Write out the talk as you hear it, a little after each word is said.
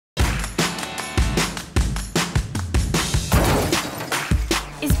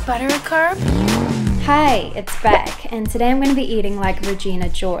butter a carb? Hi, it's Beck, and today I'm going to be eating like Regina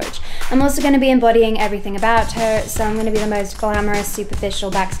George. I'm also going to be embodying everything about her, so I'm going to be the most glamorous,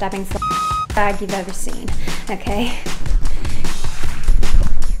 superficial, backstabbing bag you've ever seen, okay?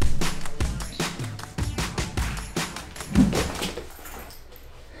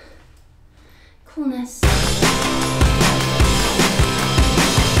 Coolness.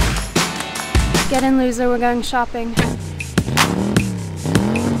 Get in, loser, we're going shopping.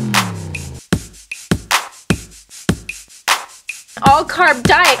 All carb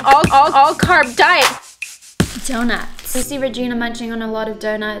diet, all carb diet. Donuts. I see Regina munching on a lot of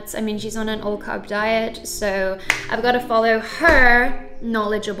donuts. I mean, she's on an all carb diet, so I've got to follow her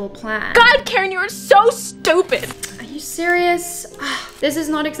knowledgeable plan. God, Karen, you are so stupid. Are you serious? This is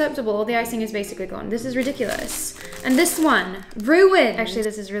not acceptable. All the icing is basically gone. This is ridiculous. And this one, ruined. Actually,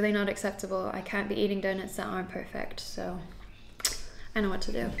 this is really not acceptable. I can't be eating donuts that aren't perfect, so I know what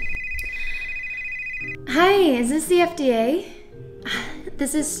to do. Hi, is this the FDA?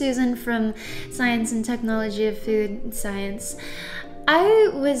 This is Susan from Science and Technology of Food Science. I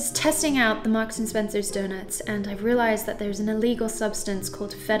was testing out the Marks and Spencer's donuts, and I realized that there's an illegal substance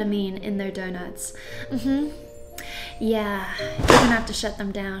called phetamine in their donuts. Yeah, you're gonna have to shut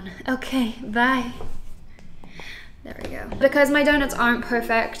them down. Okay, bye. There we go. Because my donuts aren't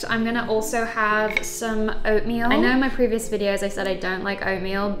perfect, I'm gonna also have some oatmeal. I know in my previous videos I said I don't like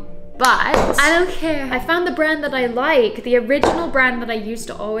oatmeal, but I don't care. I found the brand that I like, the original brand that I used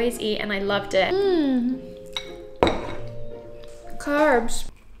to always eat, and I loved it. Carbs.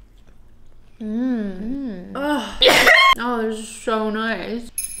 Oh. Oh, this is so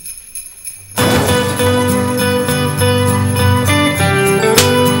nice.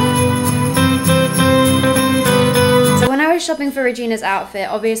 Shopping for Regina's outfit,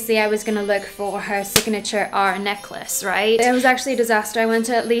 obviously I was gonna look for her signature R necklace, right? It was actually a disaster. I went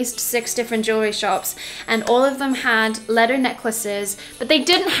to at least 6 different jewelry shops and all of them had letter necklaces, but they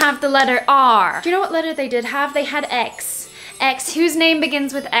didn't have the letter R. Do you know what letter they did have? They had X. X. Whose name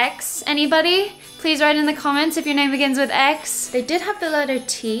begins with X? Anybody? Please write in the comments if your name begins with X. They did have the letter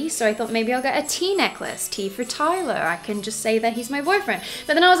T, so I thought maybe I'll get a T necklace. T for Tyler. I can just say that he's my boyfriend.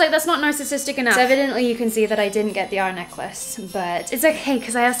 But then I was like, that's not narcissistic enough. So evidently you can see that I didn't get the R necklace, but it's okay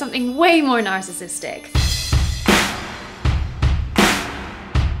because I have something way more narcissistic.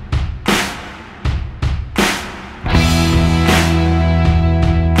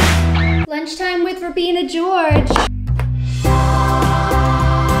 Lunchtime with Regina George.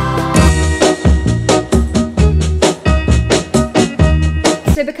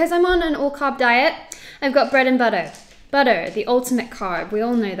 So because I'm on an all-carb diet, I've got bread and butter. Butter, the ultimate carb, we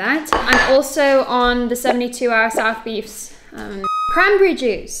all know that. I'm also on the 72-hour South Beach's cranberry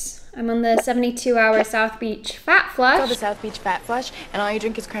juice. I'm on the 72-hour South Beach Fat Flush. It's called the South Beach Fat Flush, and all you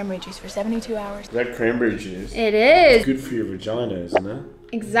drink is cranberry juice for 72 hours. That cranberry juice. It is. It's good for your vagina, isn't it?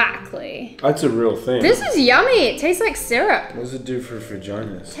 Exactly. That's a real thing. This is yummy. It tastes like syrup. What does it do for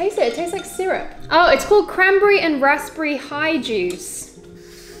vaginas? Taste it. It tastes like syrup. Oh, it's called cranberry and raspberry high juice.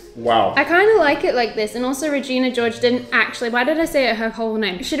 Wow. I kind of like it like this, and also Regina George didn't actually, why did I say it her whole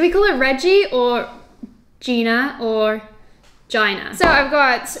name? Should we call it Reggie or Gina or Gina? So I've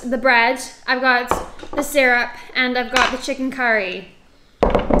got the bread, I've got the syrup, and I've got the chicken curry.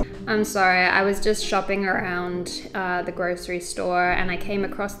 I'm sorry, I was just shopping around the grocery store and I came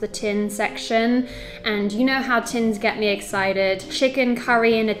across the tin section, and you know how tins get me excited. Chicken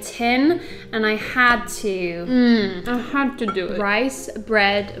curry in a tin, and I had to. I had to do it. Rice,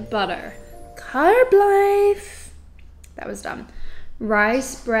 bread, butter. Carb life. That was dumb.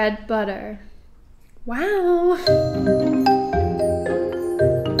 Rice, bread, butter. Wow.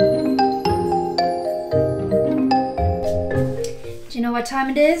 Do you know what time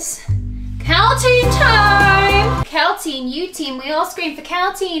it is? Caltine time! Caltine, U-team, we all scream for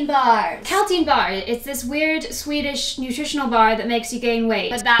Caltine bars. Caltine bar, it's this weird Swedish nutritional bar that makes you gain weight.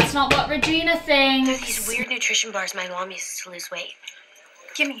 But that's not what Regina thinks. These weird nutrition bars my mom uses to lose weight.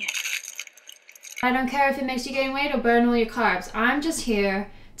 Give me it. I don't care if it makes you gain weight or burn all your carbs. I'm just here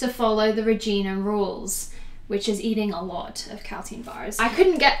to follow the Regina rules, which is eating a lot of Caltine bars. I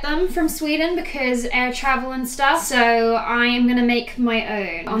couldn't get them from Sweden because air travel and stuff, so I am gonna make my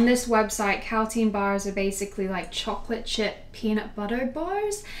own. On this website, Caltine bars are basically like chocolate chip peanut butter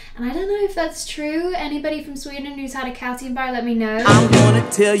bars, and I don't know if that's true. Anybody from Sweden who's had a Caltine bar, let me know. I'm gonna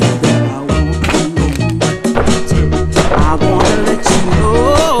tell you that I want you. I wanna let you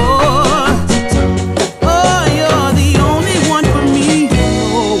know. Oh, you're the only one for me.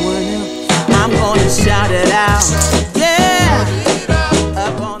 No one else. I'm gonna shout it out. Yeah.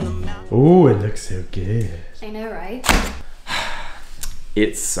 Up on the mountain. Oh, it looks so good. I know, right?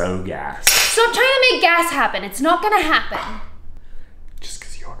 It's so gas. Stop trying to make gas happen. It's not gonna happen. Just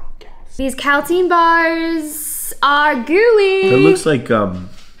because you're not gas. These calcium bars are gooey. That looks like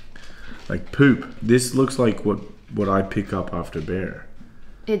poop. This looks like what I pick up after bear.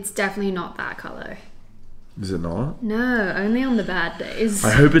 It's definitely not that color. Is it not? No, only on the bad days.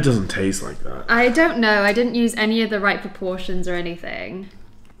 I hope it doesn't taste like that. I don't know. I didn't use any of the right proportions or anything.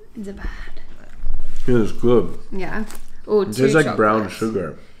 Is it bad? It is good. Yeah. Oh, It tastes like brown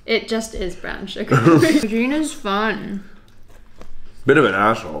sugar. It just is brown sugar. Regina's fun. Bit of an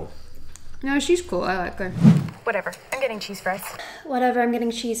asshole. No, she's cool. I like her. Whatever. I'm getting cheese fries. Whatever, I'm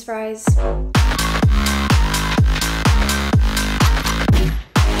getting cheese fries.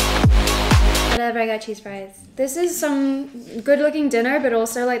 Whatever, I got cheese fries. This is some good looking dinner, but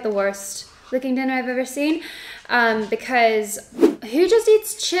also like the worst looking dinner I've ever seen. Because who just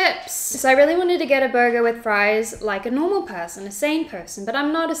eats chips? So I really wanted to get a burger with fries like a normal person, a sane person, but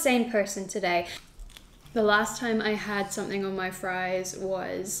I'm not a sane person today. The last time I had something on my fries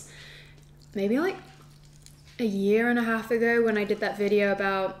was maybe like a year and a half ago when I did that video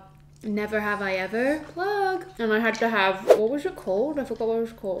about Never Have I Ever plug. And I had to have, what was it called? I forgot what it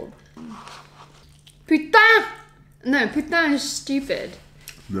was called. Putain! No, putain is stupid.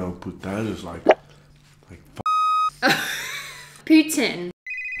 No, putain is like Putin.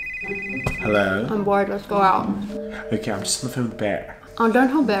 Hello? I'm bored, let's go out. Okay, I'm just on the phone with Bear. Oh, don't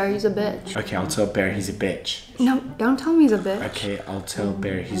tell Bear he's a bitch. Okay, I'll tell Bear he's a bitch. No, don't tell him he's a bitch. Okay, I'll tell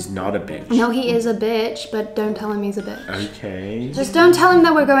Bear he's not a bitch. No, he is a bitch, but don't tell him he's a bitch. Okay. Just don't tell him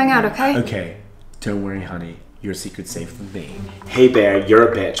that we're going out, okay? Okay, don't worry, honey. Your secret's safe with me. Hey, Bear,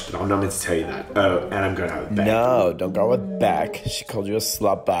 you're a bitch, but I'm not meant to tell you that. Oh, and I'm going out with Beck. No, don't go with Beck. She called you a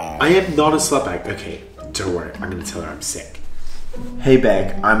slut bag. I am not a slut bag. Okay, don't worry. I'm gonna tell her I'm sick. Hey,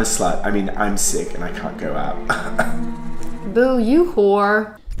 Beck, I'm a slut. I mean, I'm sick and I can't go out. Boo, you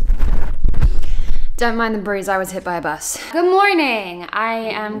whore. Don't mind the bruise, I was hit by a bus. Good morning! I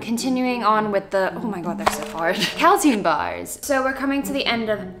am continuing on with the, oh my god, they're so hard. Calcium bars. So we're coming to the end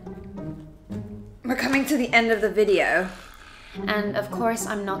of the video. And of course,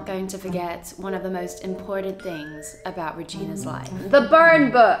 I'm not going to forget one of the most important things about Regina's life. The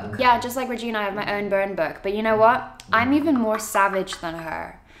burn book! Yeah, just like Regina, I have my own burn book. But you know what? I'm even more savage than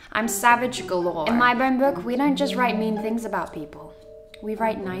her. I'm savage galore. In my burn book, we don't just write mean things about people. We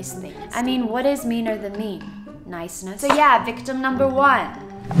write nice things. I mean, what is meaner than mean? Niceness. So yeah, victim number 1.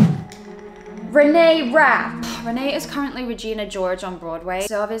 Renee Rapp. Renee is currently Regina George on Broadway,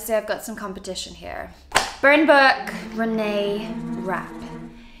 so obviously I've got some competition here. Burn book, Renee Rapp.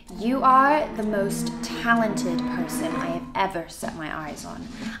 You are the most talented person I have ever set my eyes on.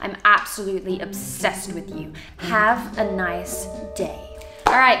 I'm absolutely obsessed with you. Have a nice day.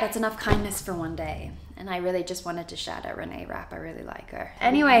 All right, that's enough kindness for one day. And I really just wanted to shout out Renee Rapp. I really like her.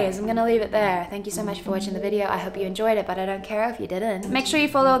 Anyways, I'm gonna leave it there. Thank you so much for watching the video. I hope you enjoyed it, but I don't care if you didn't. Make sure you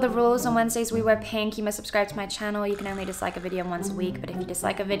follow the rules. On Wednesdays we wear pink. You must subscribe to my channel. You can only dislike a video once a week, but if you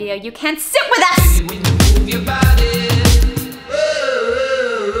dislike a video, you can't sit with us!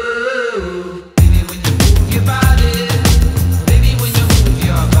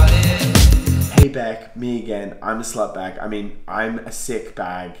 Hey, Beck, me again. I'm a slut bag. I mean, I'm a sick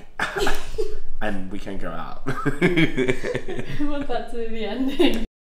bag. And we can go out. I want that to be the ending.